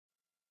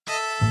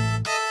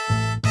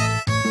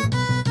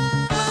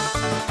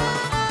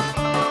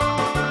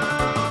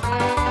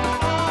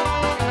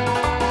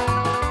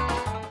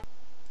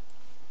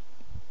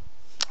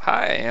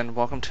and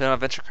welcome to an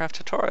Adventurecraft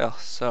tutorial.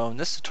 So in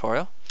this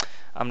tutorial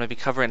I'm going to be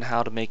covering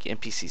how to make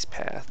NPC's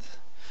path.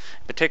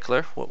 In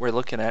particular, what we're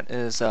looking at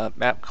is a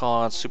map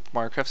called Super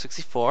Mario Kart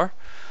 64.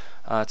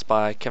 It's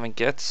by Kevin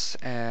Getz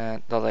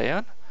and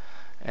Leon.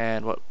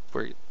 And what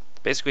we're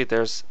basically,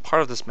 there's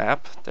part of this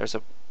map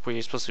where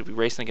you're supposed to be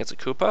racing against a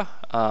Koopa.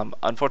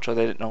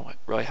 Unfortunately, they didn't know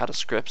really how to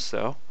script,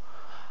 so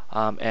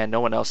and no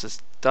one else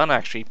has done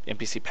actually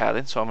NPC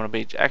pathing, so I'm going to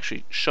be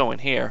actually showing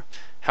here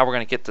how we're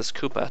going to get this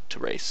Koopa to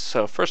race.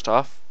 So first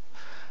off,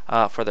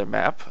 for their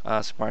map,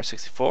 Super Mario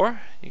 64,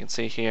 you can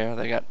see here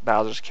they got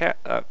Bowser's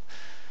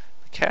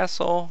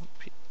castle,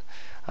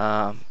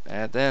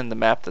 and then the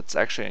map that's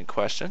actually in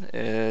question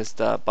is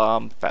the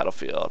bomb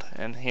battlefield.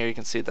 And here you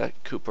can see the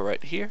Koopa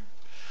right here,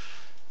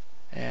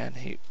 and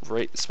he's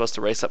supposed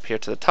to race up here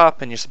to the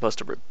top, and you're supposed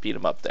to beat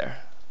him up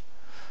there.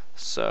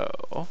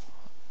 So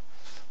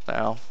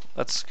now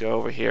let's go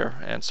over here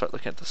and start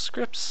looking at the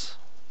scripts.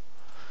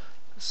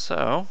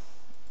 So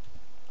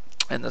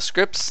in the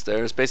scripts,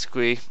 there's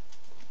basically,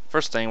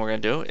 first thing we're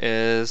going to do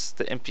is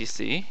the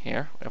NPC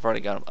here. I've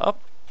already got him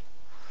up,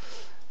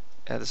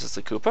 and this is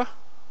the Koopa.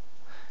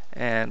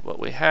 And what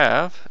we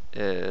have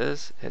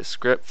is his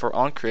script for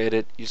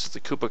onCreated uses the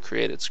Koopa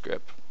created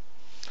script.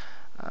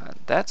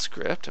 That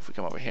script, if we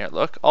come over here and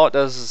look, all it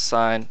does is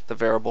assign the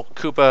variable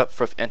Koopa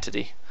for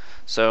entity.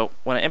 So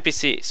when an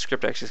NPC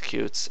script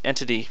executes,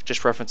 entity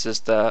just references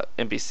the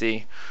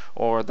NPC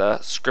or the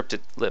scripted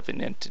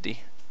living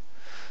entity.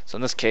 So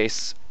in this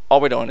case,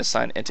 all we're doing is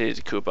assign entity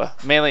to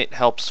Koopa. Mainly it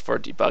helps for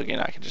debugging.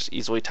 I can just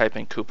easily type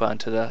in Koopa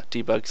into the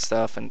debug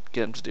stuff and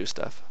get him to do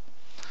stuff.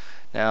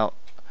 Now,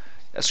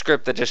 a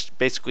script that just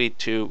basically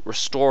to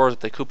restore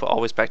the Koopa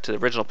always back to the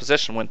original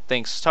position when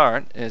things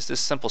start is this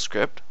simple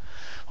script.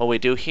 What we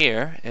do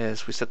here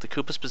is we set the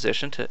Koopa's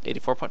position to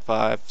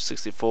 84.5,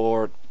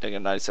 64,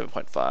 and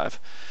 97.5.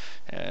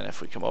 And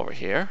if we come over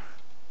here,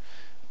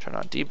 turn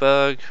on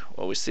debug,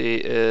 what we see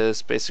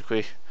is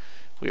basically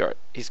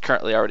he's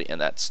currently already in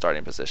that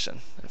starting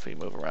position if we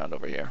move around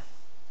over here.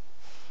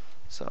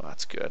 So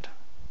that's good.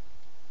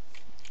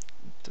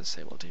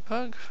 Disable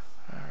debug.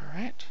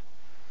 Alright.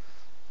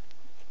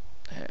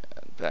 And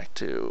back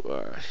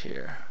to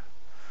here.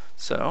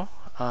 So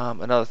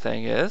another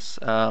thing is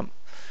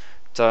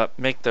to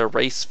make the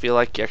race feel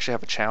like you actually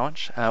have a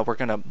challenge, we're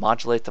going to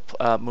modulate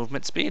the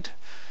movement speed.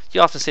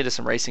 You often see this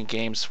in racing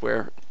games,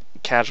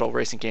 casual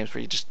racing games,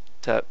 where you just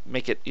to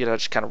make it,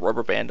 just kind of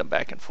rubber band them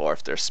back and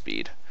forth their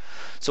speed.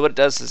 So what it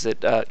does is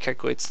it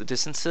calculates the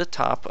distance to the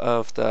top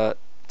of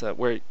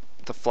where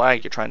the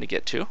flag you're trying to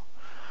get to,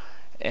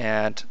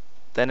 and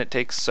then it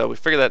takes, so we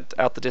figure that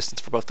out, the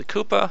distance for both the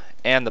Koopa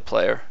and the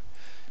player,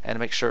 and to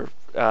make sure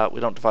we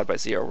don't divide by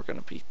 0, we're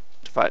going to be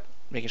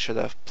making sure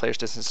the player's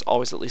distance is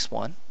always at least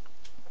 1.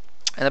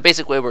 And the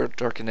basic way we're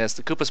working is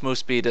the Koopa's move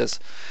speed is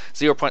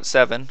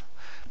 0.7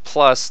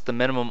 plus the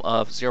minimum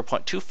of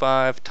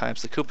 0.25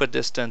 times the Koopa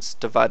distance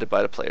divided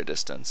by the player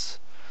distance.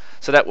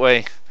 So that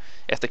way,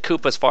 if the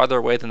Koopa is farther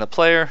away than the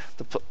player,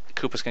 the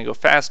Koopa's going to go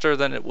faster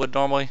than it would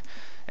normally,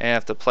 and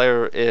if the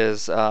player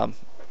is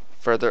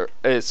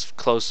is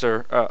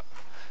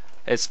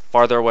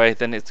farther away,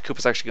 then the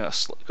Koopa's actually going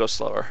to go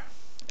slower.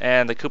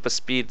 And the Koopa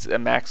speed at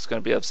max is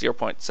going to be of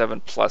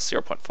 0.7 plus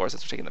 0.4,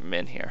 since we're taking the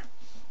min here.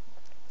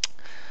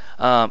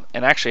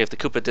 And actually, if the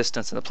Koopa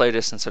distance and the player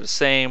distance are the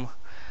same,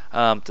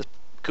 the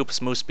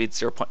Koopa's move speed is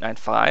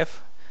 0.95,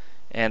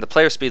 and the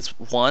player speed is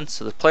 1,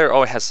 so the player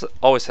always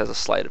has a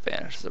slight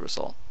advantage as a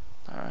result.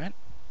 Alright.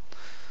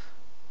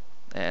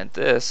 And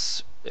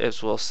this,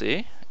 as we'll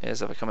see,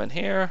 is if I come in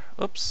here,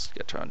 oops,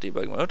 got to turn on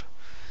debug mode.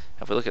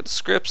 If we look at the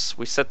scripts,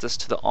 we set this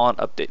to the on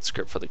update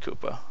script for the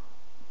Koopa.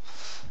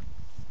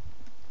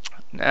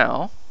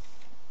 Now,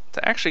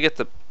 to actually get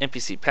the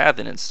NPC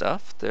pathing and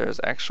stuff, there's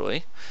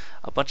actually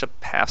a bunch of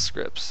path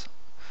scripts.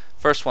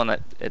 First one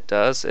that it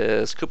does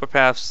is Koopa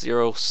path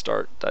 0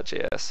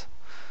 start.js.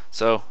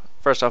 So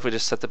first off, we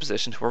just set the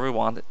position to where we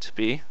want it to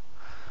be.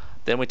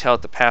 Then we tell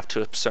it the path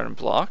to a certain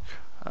block,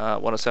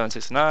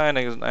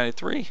 107.69,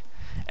 93,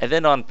 and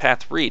then on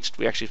path reached,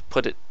 we actually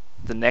put it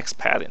the next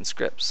pathing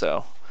script.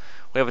 So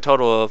we have a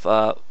total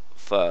of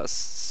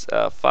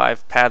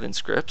 5 pathing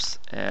scripts,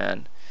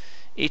 and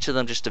each of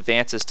them just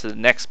advances to the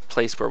next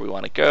place where we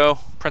want to go,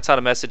 prints out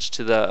a message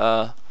to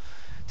the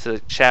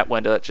chat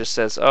window that just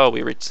says, oh,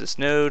 we reached this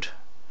node,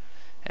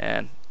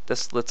 and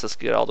this lets us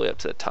get all the way up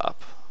to the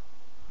top.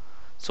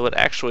 So what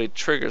actually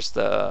triggers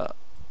the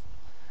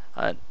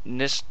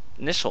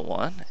initial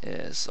one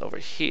is over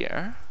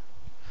here.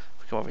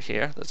 If we come over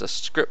here, there's a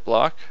script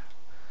block.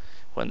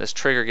 When this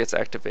trigger gets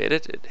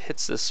activated, it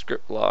hits this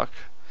script block,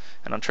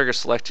 and on trigger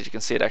selected, you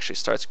can see it actually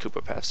starts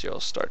Koopa path 0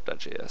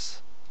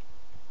 start.js.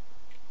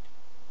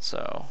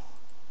 So,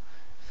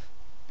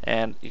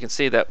 and you can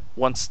see that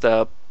once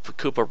the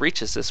Koopa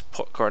reaches this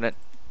coordinate,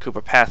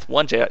 Koopa path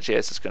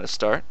 1.js is going to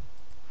start,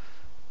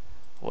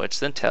 which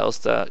then tells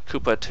the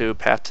Koopa to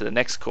path to the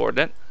next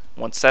coordinate.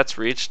 Once that's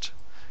reached,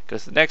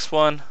 goes to the next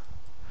one,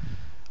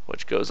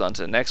 which goes on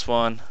to the next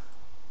one,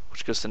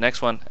 which goes to the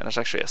next one, and there's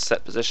actually a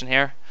set position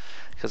here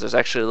because there's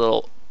actually a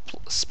little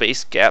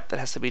space gap that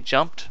has to be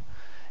jumped.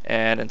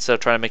 And instead of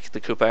trying to make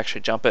the Koopa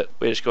actually jump it,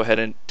 we just go ahead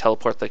and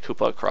teleport the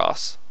Koopa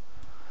across.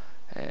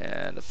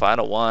 And the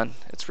final one,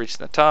 it's reaching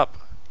the top.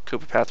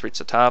 Koopa path reached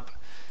the top.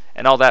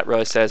 And all that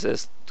really says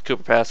is the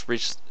Koopa path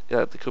reached,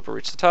 the Koopa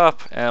reached the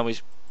top, and we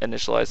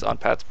initialize on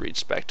path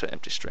reached back to an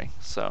empty string.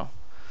 So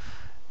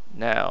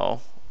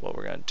now what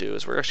we're going to do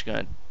is we're actually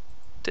going to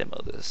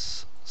demo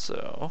this.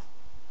 So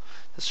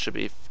this should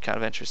be kind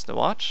of interesting to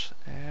watch.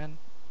 And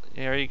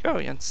there you go,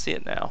 you can see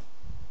it now.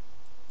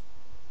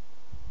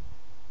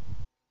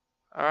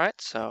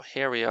 Alright, so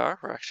here we are.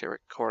 We're actually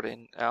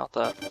recording out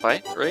the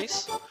fight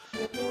race.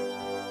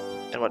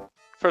 And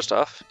first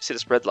off, you see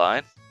this red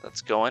line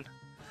that's going.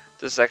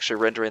 This is actually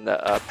rendering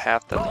the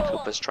path that the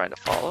Koopa is trying to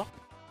follow.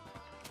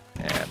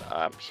 And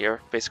I'm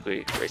here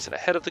basically racing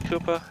ahead of the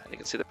Koopa. And you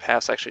can see the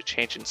path's actually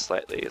changing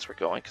slightly as we're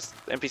going, because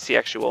the NPC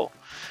actually will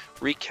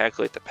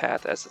recalculate the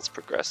path as it's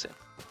progressing.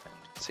 And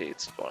you can see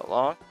it's going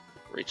along,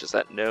 reaches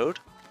that node,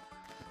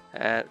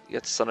 and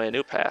gets suddenly a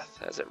new path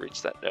as it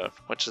reaches that node,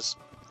 which is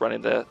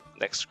running the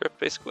next script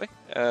basically.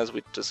 As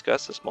we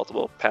discussed, there's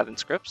multiple pathing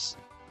scripts.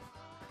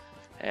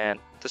 And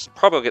this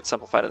probably will get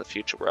simplified in the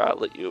future where I'll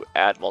let you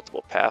add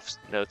multiple path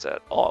nodes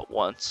all at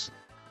once.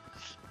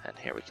 And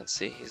here we can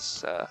see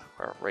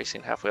we're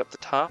racing halfway up the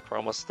top. We're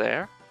almost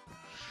there.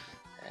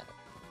 And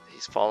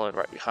he's following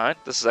right behind.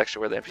 This is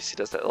actually where the NPC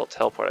does that little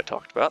teleport I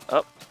talked about.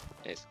 Oh,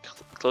 he's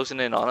closing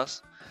in on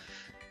us.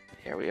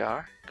 Here we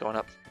are, going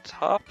up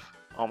top,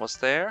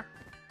 almost there.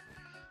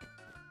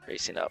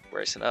 Racing up,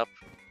 racing up.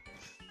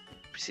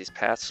 NPC's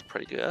path's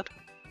pretty good.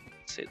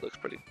 See, it looks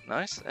pretty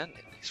nice, and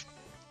he's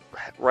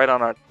right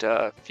on our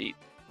feet,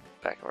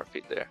 back of our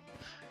feet there.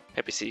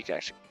 NPC, you can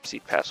actually see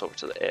pass over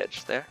to the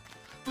edge there.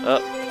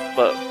 But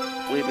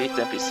we beat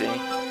the NPC,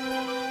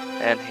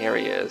 and here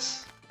he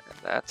is. And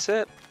that's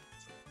it.